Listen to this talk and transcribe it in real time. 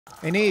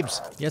Hey,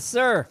 Neebs. Yes,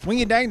 sir.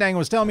 Wingy Dang Dang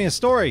was telling me a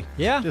story.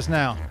 Yeah? Just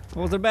now.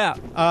 What was it about?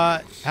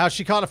 How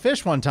she caught a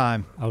fish one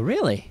time. Oh,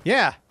 really?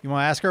 Yeah. You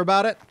want to ask her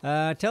about it?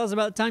 Tell us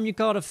about the time you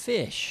caught a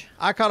fish.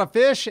 I caught a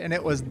fish, and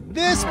it was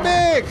this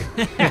big.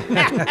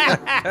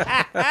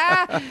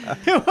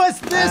 It was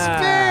this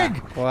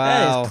big.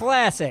 Wow. That is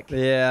classic.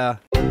 Yeah.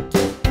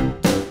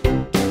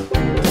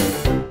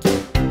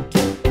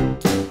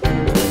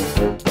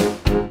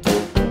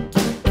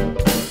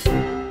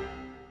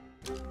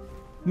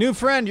 New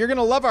friend, you're going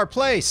to love our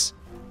place.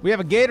 We have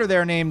a gator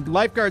there named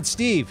Lifeguard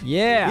Steve.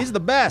 Yeah. He's the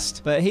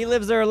best. But he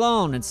lives there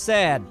alone. It's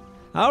sad.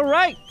 All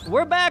right,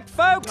 we're back,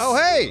 folks. Oh,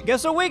 hey.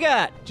 Guess what we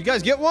got? Did you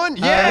guys get one?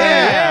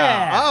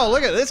 Yeah. Oh,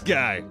 look at this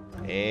guy.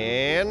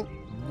 And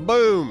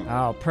boom.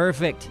 Oh,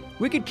 perfect.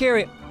 We could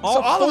carry all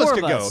So all four of us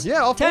could go. us.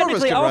 Yeah, all four of us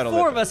Technically, could all ride on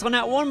four it. of us on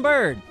that one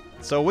bird.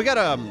 So we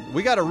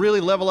gotta really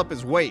level up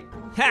his weight.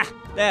 Ha!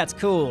 That's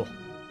cool.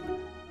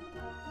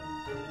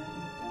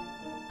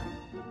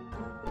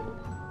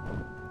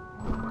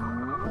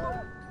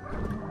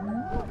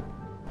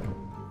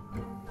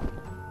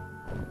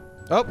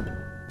 Oh,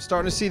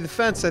 starting to see the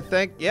fence, I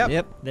think. Yep.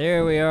 Yep,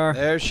 there we are.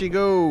 There she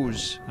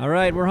goes. All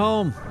right, we're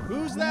home.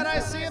 Who's that I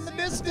see in the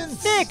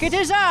distance? Nick, it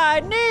is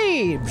I,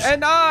 Neebs.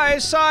 And I,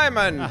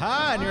 Simon.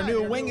 Aha, and your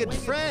new winged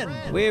friend.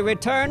 We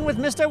return with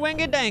Mr.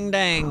 Wingy Dang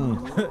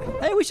Dang.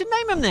 Hey, we should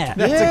name him that.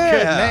 That's a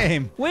good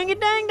name. Wingy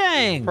Dang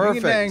Dang.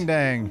 Perfect. Wingy Dang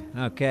Dang.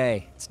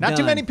 Okay, it's Not too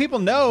done. many people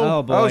know.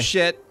 Oh boy. Oh,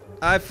 shit.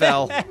 I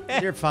fell.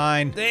 You're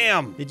fine.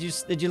 Damn. Did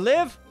you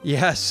live?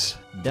 Yes.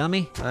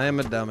 Dummy. I am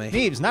a dummy.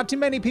 Neebs, not too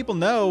many people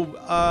know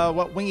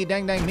what Wingy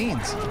Dang Dang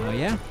means. Oh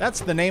yeah?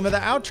 That's the name of the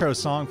outro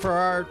song for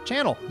our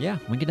channel. Yeah,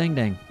 Wingy Dang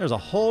Dang. There's a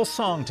whole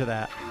song to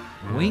that.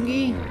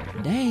 Wingy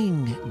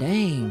Dang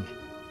Dang.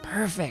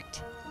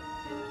 Perfect.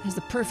 That's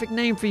the perfect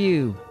name for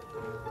you.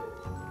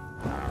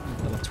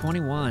 Level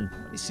 21.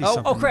 Let me see Oh,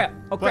 something. oh crap.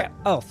 Oh crap.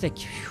 What? Oh,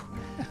 thank you.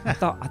 I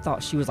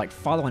thought she was like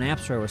following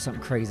Abstro or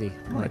something crazy.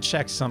 I'm gonna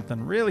check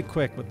something really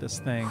quick with this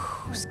thing.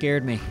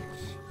 Scared me.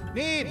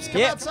 Neebs,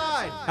 come Yeah.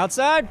 outside.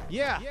 Outside?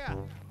 Yeah.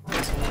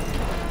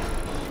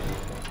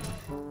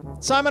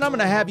 Simon, I'm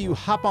gonna have you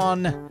hop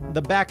on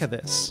the back of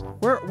this.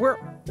 Where?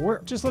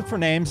 Just look for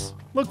names.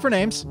 Look for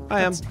names.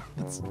 I am.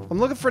 I'm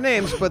looking for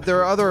names, but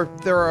there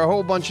are a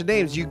whole bunch of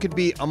names. You could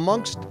be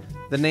amongst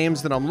the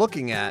names that I'm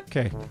looking at.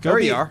 Okay. There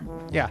you are.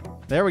 Yeah.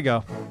 There we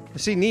go. I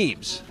see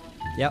Neebs.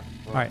 Yep.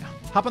 All right.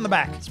 Hop on the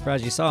back.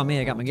 Surprised you saw me.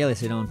 I got my ghillie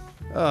suit on.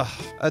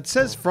 It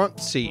says front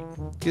seat.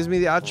 Gives me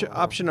the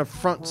option of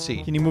front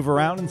seat. Can you move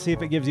around and see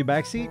if it gives you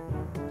back seat?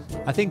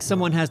 I think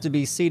someone has to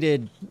be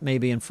seated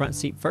maybe in front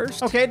seat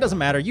first. Okay, it doesn't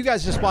matter. You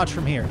guys just watch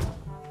from here.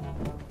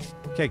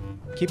 Okay.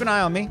 Keep an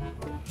eye on me.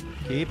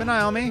 Keep an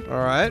eye on me. All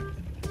right.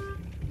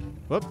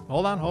 Whoop.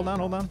 Hold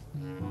on.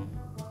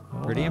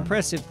 Pretty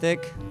impressive,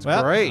 Thick.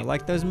 Well, Great. I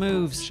like those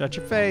moves. shut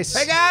your face.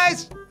 Hey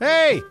guys!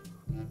 Hey!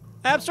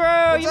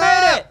 Abstro, you What's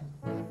made up? it!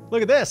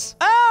 Look at this.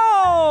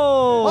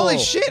 Oh! Holy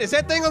shit! Is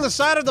that thing on the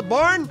side of the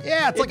barn?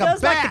 Yeah, it's It like does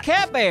a bat. like the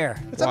cat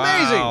bear. It's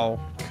amazing. Oh,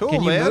 Cool,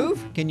 Can you man.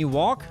 move? Can you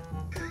walk?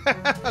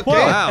 Okay.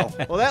 Wow.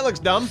 Well, that looks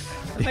dumb.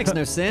 That makes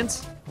no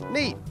sense.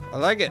 Neat. I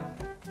like it.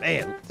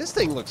 Man, this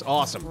thing looks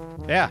awesome.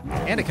 Yeah,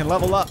 and it can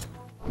level up.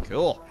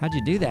 Cool. How'd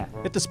you do that?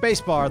 Hit the space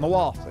bar on the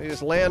wall. So you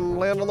just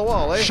land on the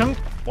wall, eh? Shunk.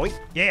 Boink.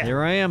 Yeah.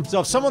 Here I am. So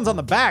if someone's on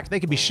the back, they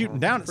could be shooting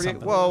down at Pretty-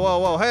 something.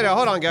 Whoa. Hey, now,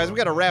 hold on, guys. We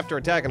got a raptor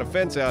attacking a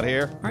fence out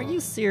here. Are you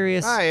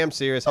serious? I am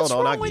serious. What's Hold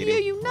on, wrong I'll with get you,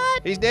 him. you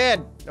nut? He's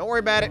dead. Don't worry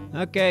about it.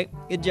 Okay,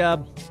 good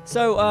job.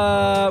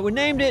 So, we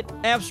named it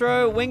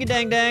Abstro Wingy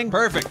Dang Dang.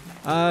 Perfect.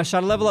 Should I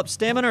level up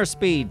stamina or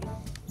speed?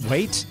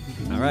 Wait.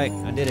 All right,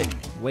 I did it.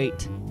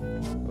 Wait.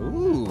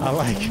 Ooh. I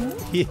like.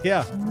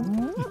 Yeah.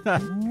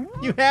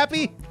 You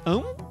happy?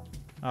 Oh?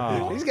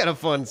 Oh. He's got a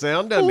fun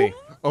sound, doesn't he?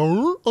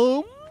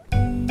 Oh.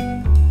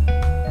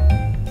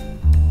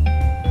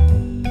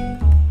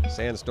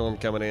 Sandstorm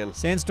coming in.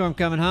 Sandstorm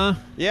coming, huh?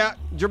 Yeah,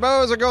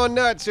 Gerbos are going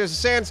nuts. There's a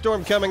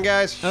sandstorm coming,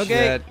 guys. Okay,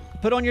 Shit.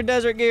 put on your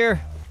desert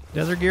gear.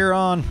 Desert gear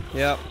on.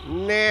 Yep.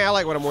 Nah, I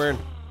like what I'm wearing.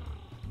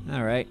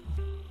 All right.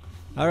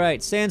 All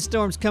right,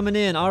 sandstorm's coming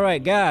in. All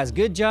right, guys,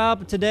 good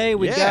job today.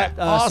 We Yeah, got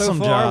awesome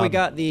so far. job. We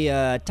got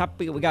the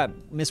we got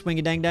Miss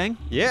Wingy Dang Dang.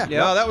 Yeah,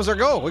 no, that was our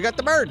goal. We got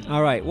the bird.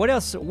 All right, what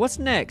else? What's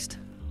next?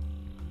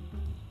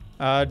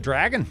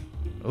 Dragon.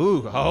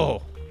 Ooh,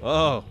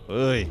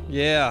 oy.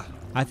 Yeah.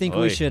 I think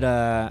Oy. we should.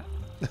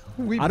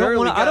 We I don't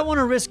want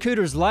to risk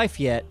Cooter's life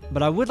yet,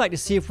 but I would like to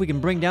see if we can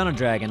bring down a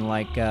dragon,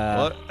 like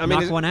knock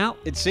one out.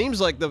 It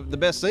seems like the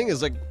best thing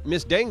is like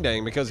Miss Dang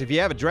Dang, because if you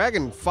have a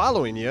dragon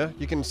following you,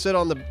 you can sit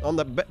on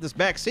this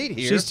back seat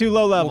here. She's too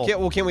low level.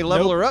 Well, can we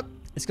level Nope. her up?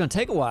 It's gonna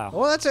take a while.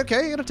 Well, that's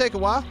okay. It'll take a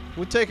while.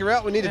 We'll take her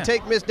out. We need to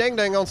take Miss Dang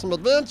Dang on some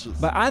adventures.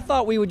 But I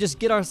thought we would just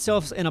get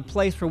ourselves in a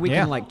place where we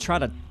Yeah. can like try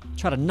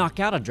to knock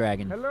out a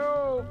dragon.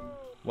 Hello?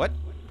 What?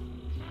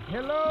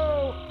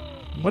 Hello?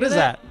 What is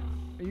that?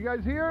 Are you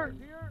guys here?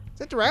 Is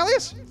that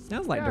Duralius?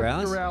 Sounds like Yes,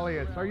 Duralis.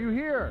 Duralius. Are you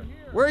here?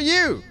 Where are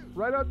you?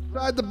 Right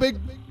outside The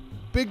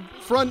big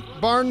front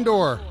barn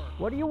door.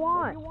 What do you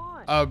want?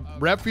 A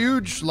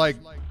refuge, like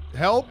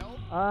help?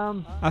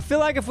 I feel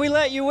like if we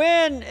let you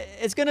in,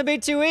 it's gonna be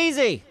too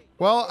easy.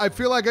 Well, I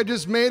feel like I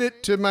just made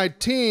it to my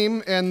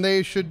team, and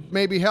they should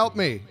maybe help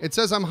me. It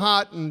says I'm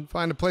hot and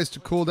find a place to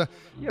cool down.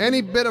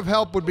 Any bit of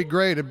help would be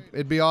great.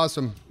 It'd be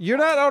awesome. You're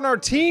not on our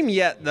team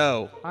yet,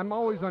 though. I'm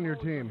always on your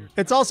team.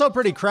 It's also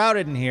pretty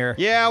crowded in here.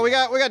 Yeah, we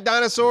got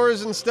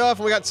dinosaurs and stuff,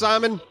 and we got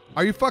Simon.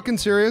 Are you fucking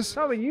serious?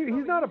 No, but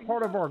he's not a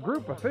part of our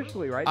group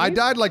officially, right? I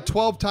died like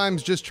 12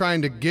 times just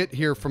trying to get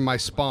here from my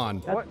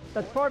spawn.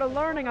 That's part of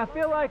learning. I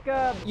feel like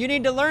you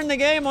need to learn the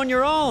game on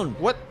your own.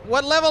 What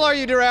level are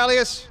you,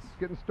 Duralius?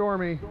 It's getting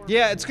stormy.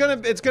 Yeah, it's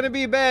gonna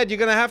be bad. You're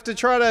gonna have to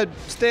try to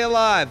stay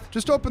alive.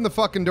 Just open the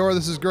fucking door.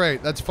 This is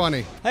great. That's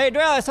funny. Hey,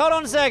 Dralis, hold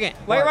on a second.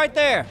 Wait What? right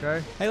there.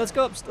 Okay. Hey, let's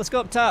go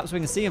up top so we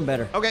can see him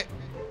better. Okay.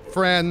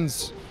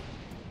 Friends,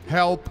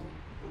 help.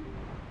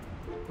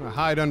 I'm gonna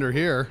hide under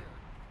here.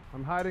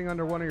 I'm hiding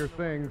under one of your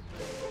things.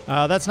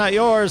 That's not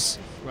yours.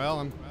 Well,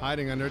 I'm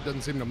hiding under it.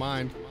 Doesn't seem to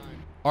mind.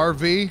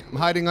 RV. I'm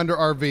hiding under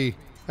RV.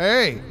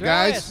 Hey,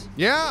 guys.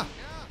 Yeah.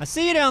 I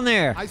see you down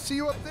there. I see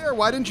you up there.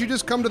 Why didn't you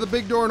just come to the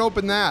big door and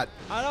open that?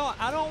 I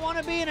don't want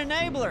to be an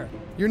enabler.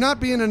 You're not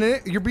being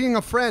you're being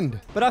a friend.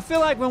 But I feel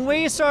like when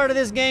we started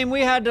this game,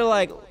 we had to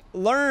like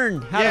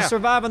learn how Yeah. to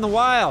survive in the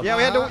wild. Yeah,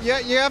 we had to. Yeah,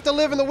 you have to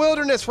live in the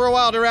wilderness for a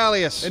while,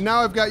 Duralius. And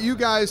now I've got you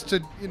guys to,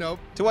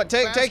 To what?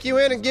 Take you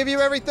in and give you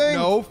everything?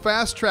 no,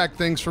 fast track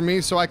things for me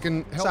so I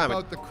can help Simon.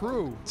 out the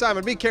crew.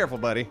 Simon, be careful,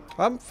 buddy.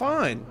 I'm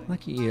fine.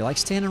 Look at you, like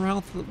standing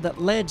around with that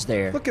ledge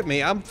there. Look at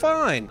me. I'm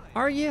fine.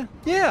 Are you?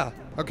 Yeah.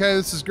 Okay,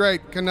 this is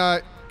great. Can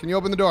you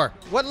open the door?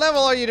 What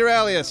level are you,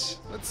 Duralius?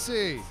 Let's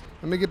see.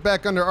 Let me get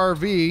back under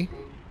RV.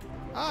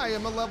 I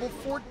am a level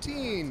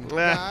 14,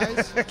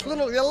 guys. a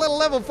little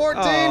level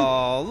 14.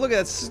 Oh, look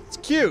at that. It's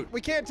cute.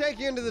 We can't take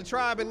you into the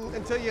tribe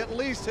until you at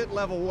least hit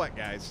level what,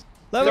 guys?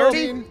 Level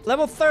 13?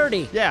 Level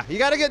 30. Yeah, you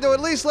got to get to at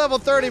least level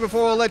 30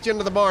 before we'll let you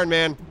into the barn,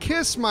 man.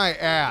 Kiss my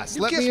ass.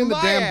 You Let kiss me in the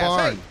my damn ass.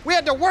 barn. Hey, we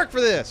had to work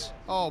for this.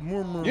 Oh,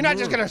 You're not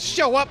just gonna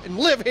show up and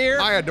live here.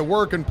 I had to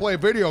work and play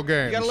video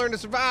games. You gotta learn to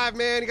survive,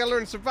 man. You gotta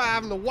learn to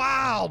survive in the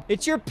wild.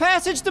 It's your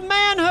passage to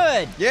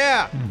manhood.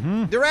 Yeah.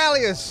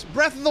 Duralius,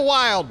 Breath of the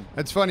Wild.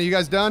 That's funny. You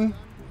guys done?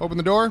 Open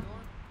the door?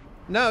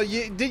 No,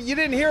 you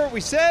didn't hear what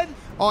we said?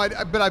 Oh,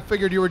 but I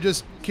figured you were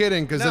just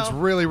kidding because No. it's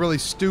really, really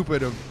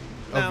stupid of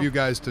No. you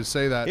guys to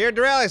say that. Here,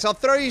 Duralius, I'll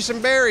throw you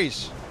some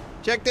berries.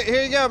 Check that.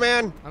 Here you go,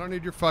 man. I don't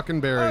need your fucking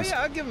Oh, berries.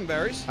 yeah, I'll give him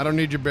berries. I don't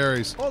need your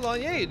berries. Hold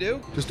on. Yeah, you do.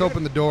 Just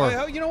open the door.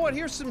 Oh, you know what?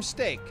 Here's some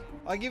steak.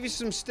 I'll give you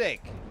some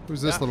steak. Who's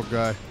this little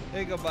guy?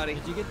 There you go, buddy.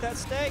 Did you get that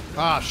steak?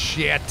 Ah,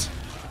 shit.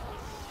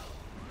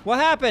 What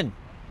happened?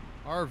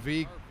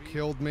 RV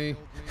killed me.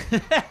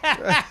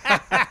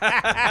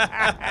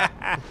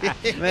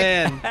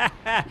 Man,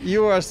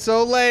 you are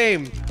so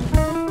lame.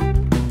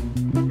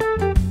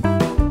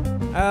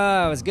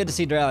 Oh, it was good to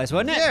see Dralis,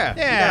 wasn't it?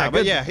 Yeah, but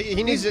good. yeah,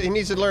 he needs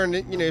to learn.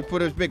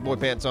 Put his big boy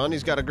pants on.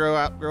 He's got to grow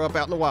up out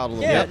in the wild a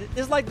little Yeah, bit.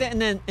 it's like that.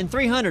 And then in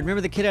 300,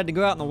 remember the kid had to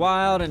go out in the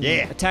wild and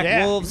Yeah, attack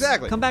yeah, wolves?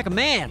 exactly. Come back a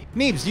man.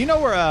 Neebs, do you know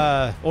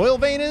where oil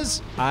vein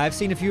is? I've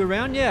seen a few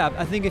around. Yeah,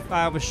 I think if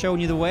I was showing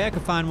you the way, I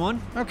could find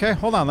one. Okay,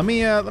 hold on. Let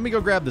me go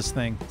grab this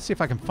thing. See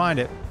if I can find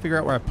it. Figure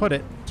out where I put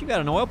it. You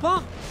got an oil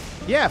pump?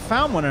 Yeah, I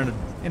found one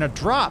in a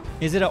drop.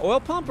 Is it an oil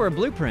pump or a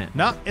blueprint?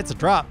 No, it's a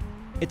drop.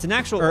 It's an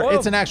actual Or oil.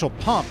 it's an actual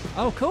pump.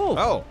 Oh, cool.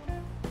 Oh,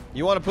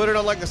 you want to put it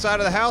on like the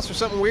side of the house or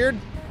something weird?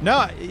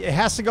 No, it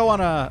has to go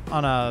on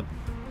an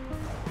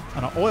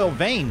oil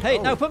vein. Hey,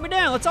 no, put me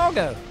down. Let's all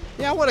go.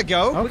 Yeah, I want to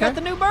go. Okay. We got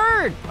the new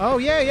bird. Oh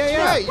yeah.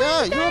 Right,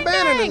 yeah, you Dang,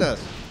 abandoning dang.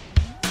 us.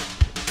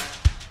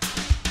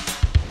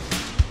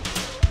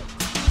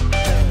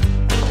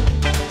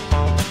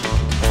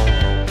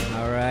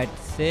 All right,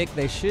 thick.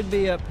 They should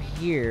be up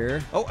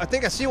here. Oh, I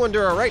think I see one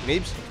to our right,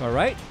 Neebs. All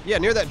right. Yeah,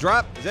 near that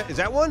drop. Is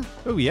that one?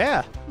 Oh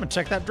yeah. I'm gonna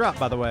check that drop,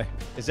 by the way.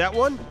 Is that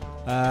one?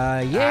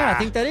 Yeah, I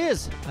think that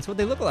is. That's what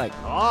they look like.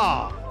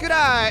 Ah, good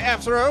eye,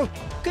 Afsaro.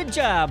 Good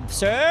job,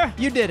 sir.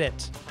 You did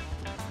it.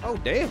 Oh,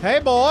 damn. Hey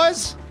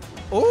boys,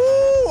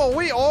 Ooh, are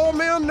we all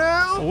men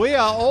now? we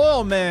are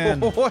oil men.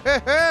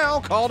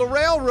 Well, call the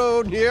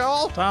railroad,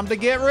 y'all. Time to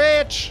get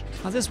rich.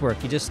 How's this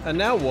work? You just And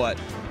now what?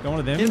 Going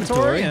to the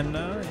Inventory.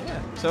 inventory and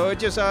yeah. So it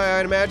just,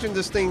 I'd imagine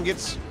this thing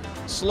gets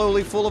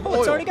slowly full of oh, oil.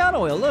 it's already got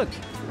oil. Look,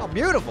 Oh,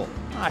 beautiful.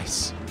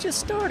 Nice. just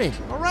started.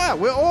 All right,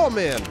 we're oil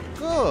men.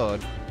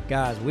 Good.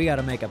 Guys, we got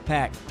to make a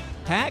pact.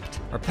 Pact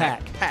or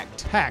pack?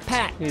 Packed. Packed.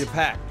 Pact. Need a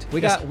pact. We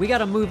got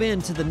to move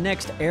into the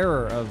next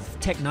era of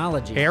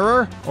technology.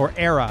 Error or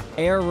era?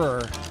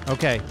 Error.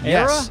 Okay. Era?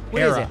 Yes.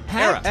 What is era. it?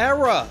 Pact.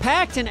 Era.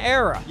 Pact and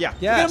era. Yeah. We're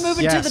gonna Yes. move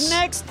into the Yes.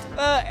 next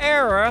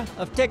era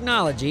of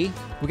technology.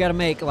 We got to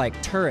make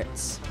like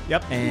turrets.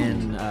 Yep.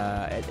 And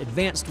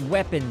advanced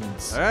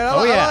weapons. All right,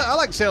 Oh, yeah. I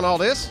like the sound of all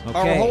this. Okay.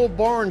 Our whole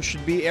barn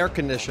should be air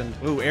conditioned.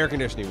 Ooh, air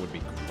conditioning would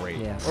be great.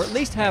 Yeah. Or at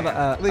least have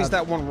At least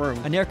that one room.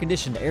 an air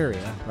conditioned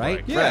area,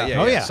 right? Yeah,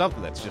 Yeah. Oh, yeah.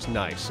 Something that's just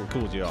nice and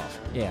cools you off.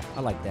 Yeah,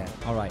 I like that.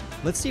 All right,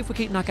 let's see if we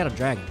can't knock out a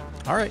dragon.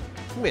 All right.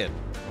 Come in.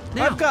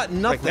 Now. I've got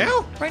nothing.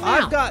 now? Right now.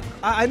 I've got.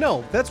 I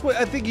know. That's what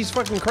I think. He's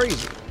fucking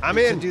crazy. I'm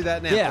in. To do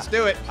that now. Yeah. Let's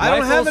do it. I don't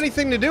have Rifles-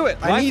 anything to do it.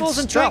 I need Rifles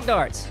and stuff. trank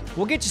darts.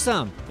 We'll get you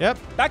some. Yep.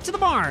 Back to the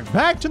barn.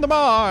 Back to the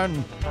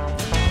barn.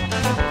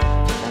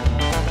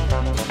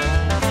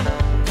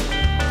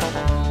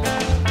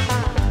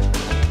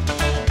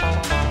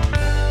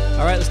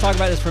 All right, let's talk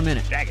about this for a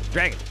minute.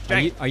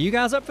 Dragon. Are you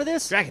guys up for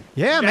this? Dragon.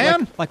 Yeah,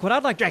 man. Like what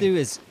I'd like to do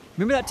is,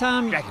 remember that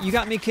time you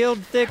got me killed,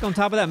 Thick, on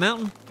top of that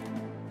mountain?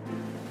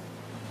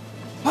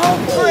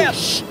 Oh, crap!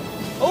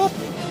 Oh,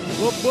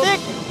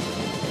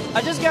 Thick!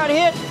 I just got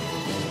hit.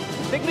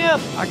 Pick me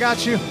up. I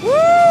got you.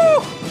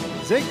 Woo!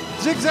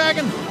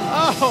 Zigzagging.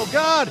 Oh,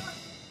 God.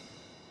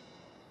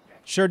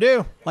 Sure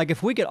do. Like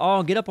if we could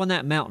all get up on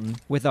that mountain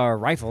with our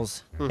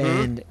rifles,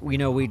 and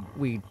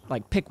we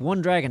like pick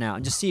one dragon out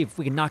and just see if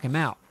we can knock him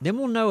out. Then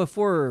we'll know if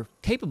we're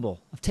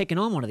capable of taking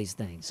on one of these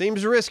things.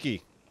 Seems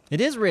risky.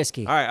 It is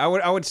risky. All right,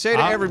 I would say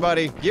to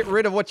everybody, get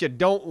rid of what you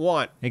don't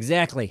want.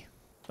 Exactly.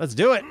 Let's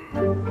do it.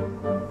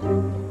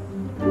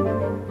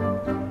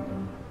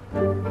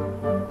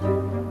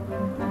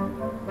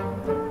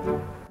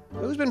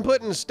 Who's been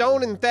putting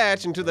stone and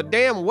thatch into the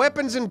damn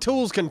weapons and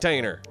tools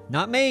container?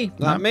 Not me.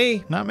 Not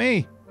me. Not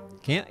me.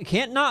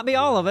 Can't not be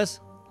all of us.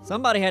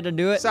 Somebody had to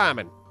do it.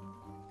 Simon,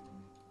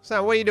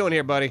 what are you doing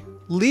here, buddy?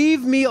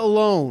 Leave me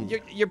alone.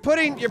 You're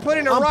putting a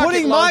I'm rocket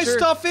putting my launcher-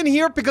 stuff in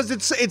here because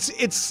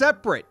it's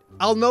separate.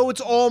 I'll know it's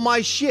all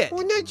my shit.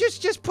 Well, no,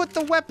 just put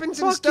the weapons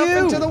and Fuck stuff you.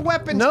 into the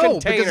weapons no,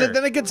 container. because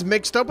then it gets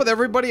mixed up with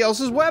everybody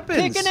else's weapons.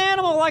 Pick an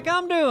animal like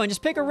I'm doing.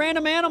 Just pick a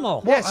random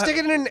animal. Yeah, stick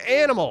it in an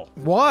animal.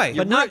 Why?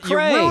 But not You're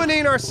Cray.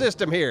 ruining our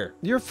system here.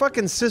 Your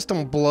fucking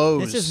system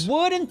blows. This is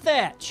wood and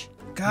thatch.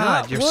 God,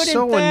 not you're wood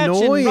so and thatch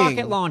annoying. And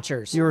rocket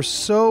launchers. You're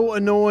so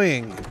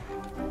annoying.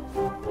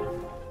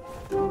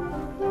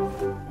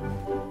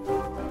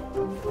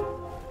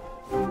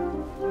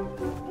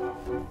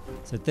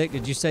 So Thick,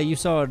 did you say you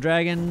saw a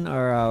dragon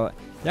or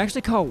they're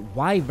actually called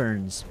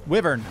wyverns?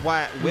 Wyvern.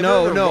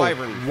 No,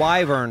 Wyvern?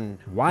 Wyvern.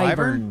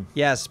 Wyvern.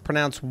 Yes,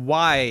 pronounced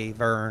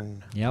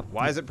wyvern. Yep.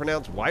 Why is it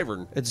pronounced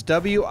wyvern? It's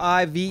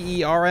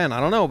W-I-V-E-R-N. I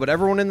don't know, but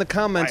everyone in the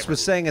comments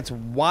was saying it's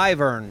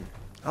wyvern.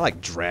 I like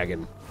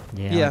dragon.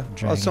 Yeah,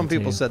 well, some dragon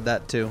people too. said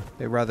that too.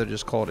 They'd rather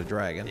just call it a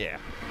dragon. Yeah.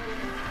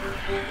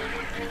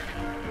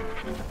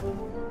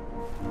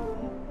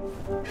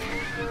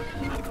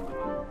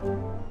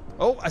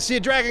 Oh, I see a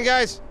dragon,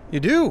 guys. You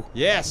do?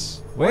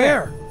 Yes.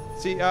 Where?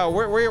 See,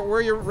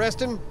 where you're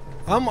resting?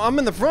 I'm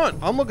in the front.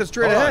 I'm looking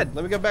straight Hold on. ahead.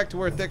 Let me go back to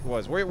where Thick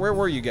was. Where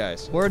were you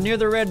guys? We're near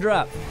the red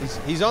drop.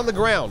 He's on the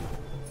ground.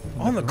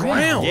 On the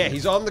ground? Yeah,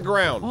 he's on the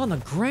ground. On the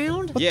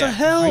ground? What Yeah. the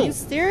hell? Are you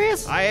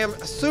serious? I am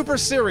super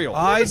serial.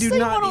 I Never do seen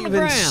not one on the even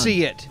ground.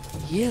 see it.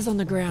 He is on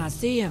the ground. I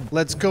see him.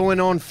 Let's go in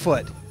on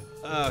foot.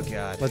 Oh,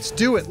 God. Let's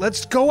do it.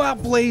 Let's go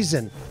out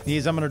blazing.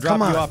 These, I'm going to drop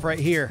Come you on. off right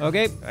here.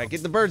 Okay. All right,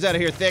 get the birds out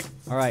of here, Thick.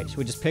 All right. Should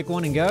we just pick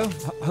one and go?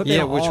 Hope they Yeah,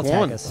 don't which all attack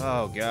one? us.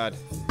 Oh, God.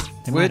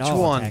 They might Which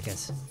all one? attack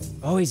us.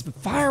 Oh, he's the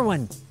fire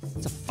one.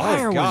 It's a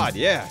fire Oh, God,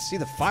 one. yeah. I see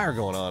the fire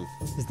going on.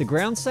 Is the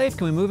ground safe?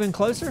 Can we move in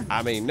closer?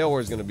 I mean,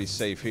 nowhere's going to be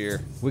safe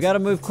here. We got to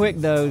move quick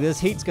though. This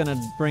heat's gonna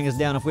bring us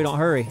down if we don't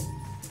hurry.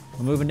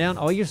 We're moving down.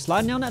 Oh, you're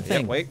sliding down that Yeah,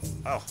 thing. wait.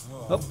 Oh,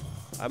 Oh,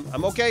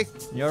 I'm okay.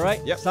 you all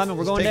right? Yep. Simon,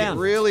 we're Just going take down.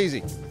 It real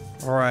easy.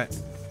 All right.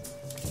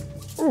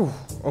 Ooh,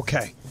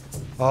 okay.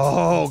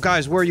 Oh,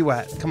 guys, where are you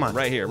at? Come on.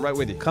 Right here. I'm right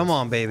with you. Come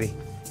on, baby.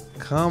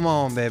 Come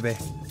on, baby.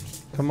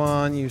 Come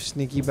on, you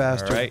sneaky All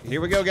bastard. right,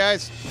 here we go,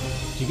 guys.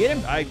 Did you get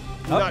him?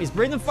 Not- He's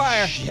breathing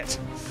fire. Shit.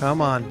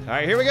 Come on. All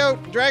right, here we go.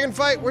 Dragon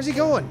fight. Where's he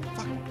going?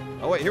 Fuck.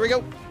 Oh, wait, here we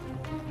go.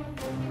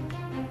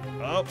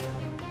 Oh,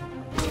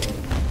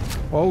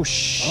 Oh,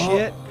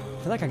 shit.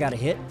 I feel like I got a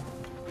hit.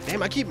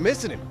 damn, I keep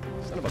missing him.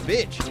 Son of a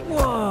bitch.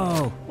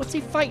 Whoa! What's he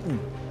fighting?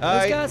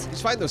 Those guys?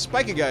 He's fighting those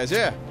spiky guys,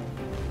 yeah.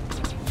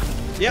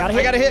 Yeah, Got a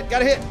I hit.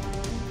 got a hit.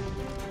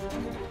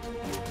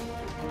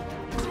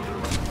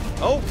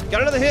 Oh,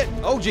 got another hit.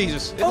 Oh,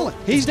 Jesus.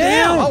 He's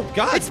down. Oh,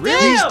 God,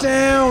 really? He's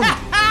down.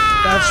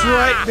 That's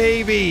right,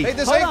 baby. Hey,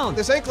 this Hold on.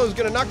 anklo's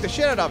gonna knock the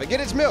shit out of it.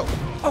 Get its milk.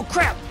 Oh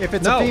crap! If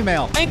it's No. a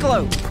female.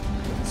 Anklo.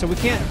 So we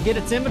can't get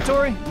its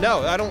inventory?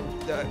 No, I don't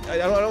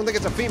think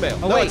it's a female.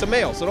 Oh, no, wait. it's a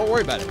male, so don't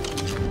worry about it.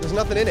 There's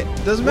nothing in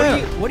it. Doesn't What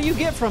matter. do you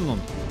get from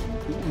them?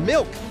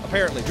 Milk,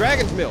 apparently.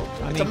 Dragon's milk.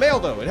 It's a mean- male,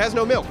 though. It has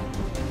no milk.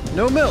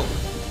 No milk.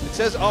 It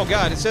says, oh,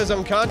 God, it says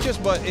unconscious,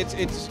 but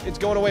it's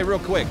going away real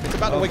quick. It's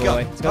about to wake boy.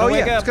 up. It's gonna Oh,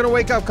 wake yeah. up. It's going to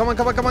wake up. Come on,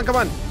 come on, come on, come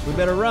on. We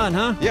better run,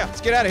 huh? Yeah,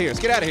 let's get out of here. Let's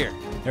get out of here.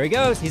 There he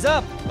goes. He's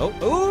up. Oh.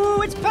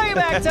 Ooh, it's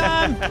payback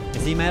time.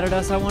 Is he mad at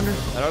us, I wonder?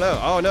 I don't know.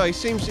 Oh, no, he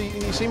seems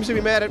to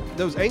be mad at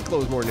those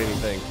anklos more than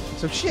anything.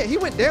 So, shit, he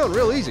went down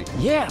real easy.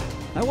 Yeah,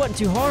 that wasn't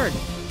too hard.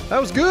 That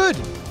was good.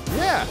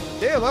 Yeah.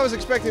 Damn, I was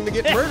expecting to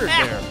get murdered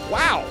there.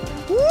 Wow.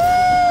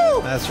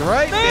 Woo! That's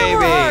right, Man,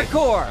 we're baby.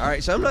 hardcore. All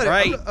right, so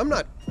I'm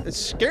not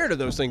scared of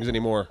those things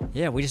anymore.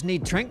 Yeah, we just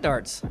need trank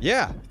darts.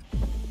 Yeah.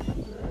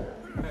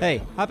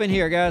 Hey, hop in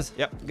here, guys.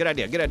 Yep, good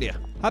idea, good idea.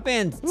 Hop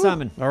in,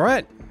 Simon. All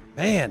right.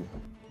 Man.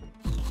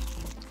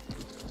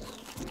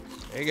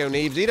 There you go,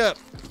 Neebs. Eat up.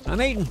 I'm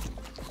eating.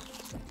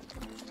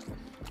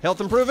 Health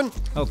improving?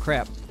 Oh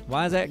crap!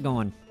 Why is that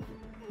going?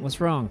 What's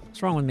wrong?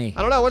 What's wrong with me?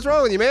 I don't know. What's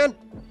wrong with you, man?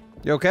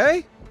 You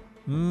okay?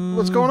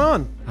 What's going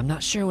on? I'm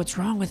not sure what's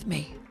wrong with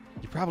me.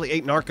 You probably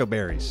ate narco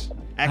berries.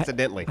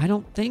 Accidentally. I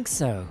don't think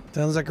so.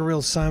 Sounds like a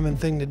real Simon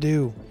thing to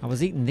do. I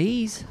was eating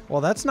these.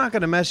 Well, that's not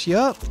gonna mess you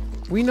up.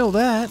 We know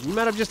that. You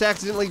might have just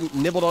accidentally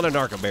nibbled on a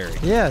narco berry.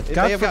 Yeah, It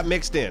may have got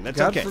mixed in. That's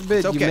God okay. forbid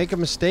It's okay. you make a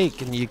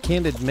mistake and you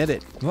can't admit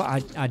it. Well,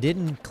 I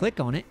didn't click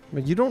on it.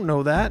 But you don't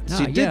know that. So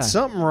No, you yeah. did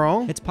something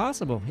wrong. It's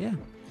possible, yeah.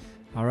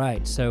 All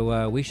right,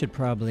 so we should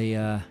probably,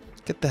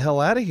 Get the hell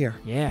out of here.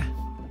 yeah.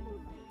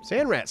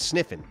 Sand rat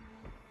sniffing.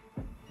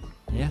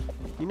 Yeah.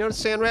 You notice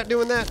sand rat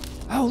doing that?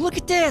 Oh, look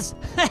at this!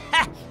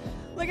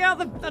 Look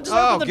out! I just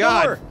Oh, opened the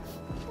God. door.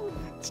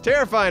 It's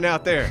terrifying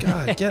out there.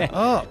 God, get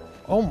up.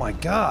 Oh my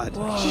God.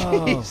 Whoa.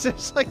 Jeez,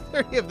 there's like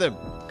 30 of them.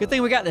 Good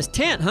thing we got this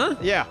tent, huh?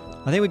 Yeah.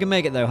 I think we can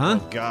make it though, huh?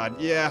 Oh, God,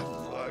 yeah.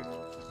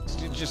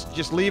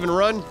 Just leave and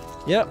run.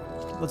 Yep.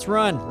 Let's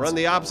run. Run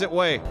the opposite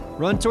way.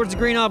 Run towards the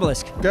green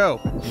obelisk. Go.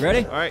 You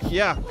ready? All right,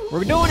 yeah.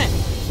 We're doing it.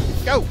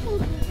 Go.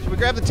 Should we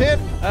grab the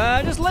tent?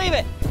 Just leave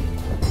it.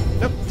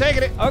 Nope,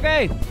 taking it.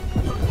 Okay.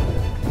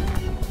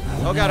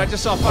 Oh, God, I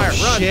just saw fire.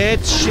 Run.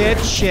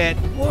 Shit.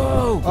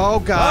 Whoa. Oh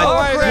God.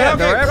 Oh, crap. Yeah,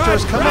 they're Okay, after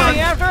us. run. Come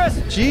Running on. after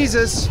us.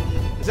 Jesus.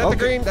 Is that the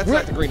green? That's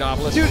not the green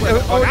obelisk. Dude, Where the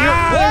fuck- you're-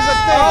 there's a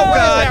thing. Oh, What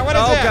is God. that? What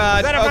is Oh, that? God.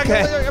 Is that a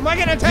fucking- Okay. Am I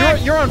getting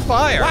attacked? You're on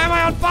fire. Why am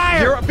I on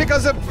fire? You're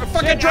because a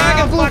fucking Shit,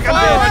 dragon oh, blew fucking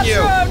fire on bitch.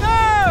 you.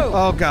 No!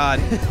 Oh God.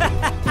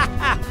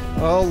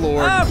 Oh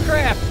Lord. Oh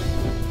crap!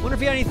 Wonder if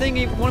he had anything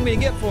he wanted me to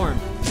get for him.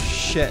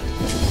 Shit.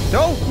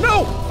 No,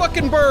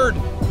 fucking bird.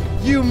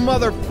 You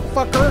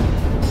motherfucker.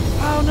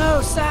 Oh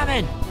no,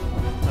 Simon!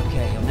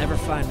 Okay, he'll never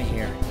find me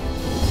here.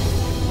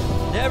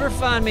 Never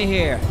find me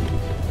here.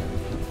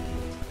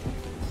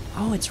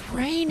 Oh, it's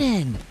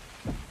raining.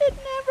 It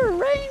never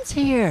rains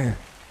here.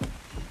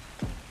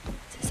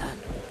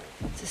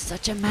 This is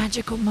such a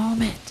magical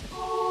moment.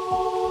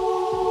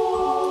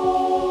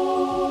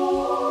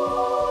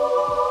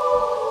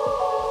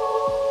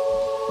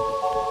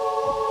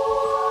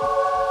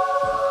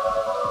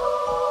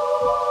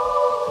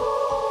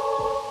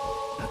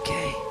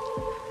 Okay,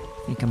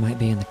 I think I might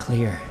be in the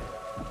clear.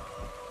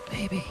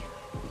 Maybe.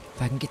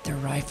 If I can get their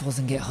rifles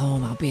and get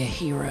home, I'll be a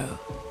hero.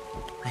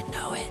 I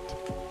know it.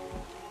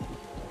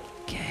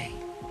 Okay.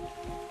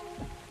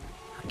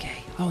 Okay.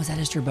 Oh, is that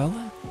his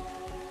Jerboa?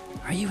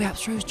 Are you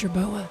Abstru's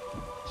Jerboa?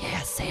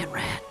 Yeah, Sand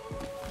Rat.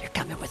 You're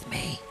coming with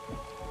me.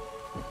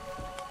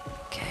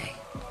 Okay.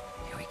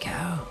 Here we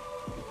go.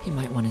 He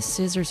might want his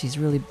scissors. He's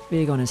really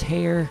big on his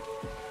hair.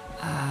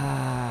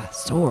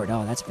 Sword.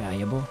 Oh, that's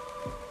valuable.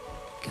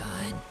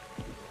 Gun.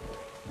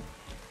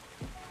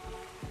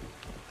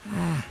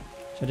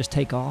 Should I just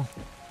take all?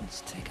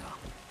 Let's take all.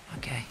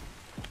 Okay.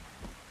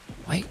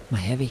 Wait, am I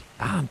heavy?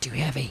 Ah, I'm too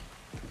heavy.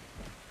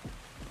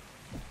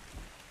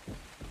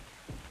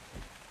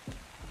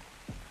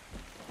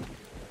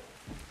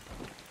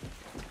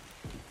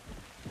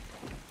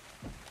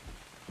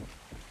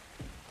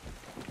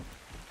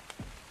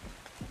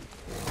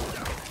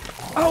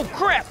 Oh,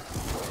 crap!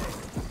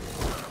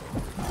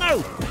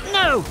 No!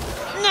 No!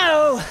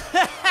 No!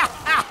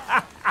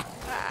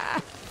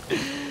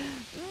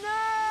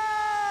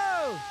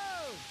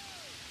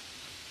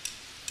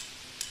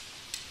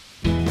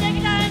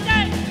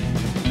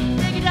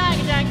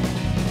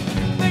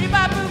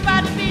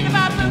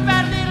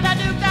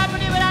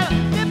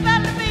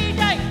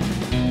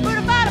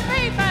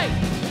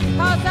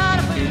 Cause all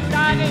the food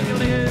I gave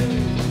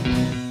you.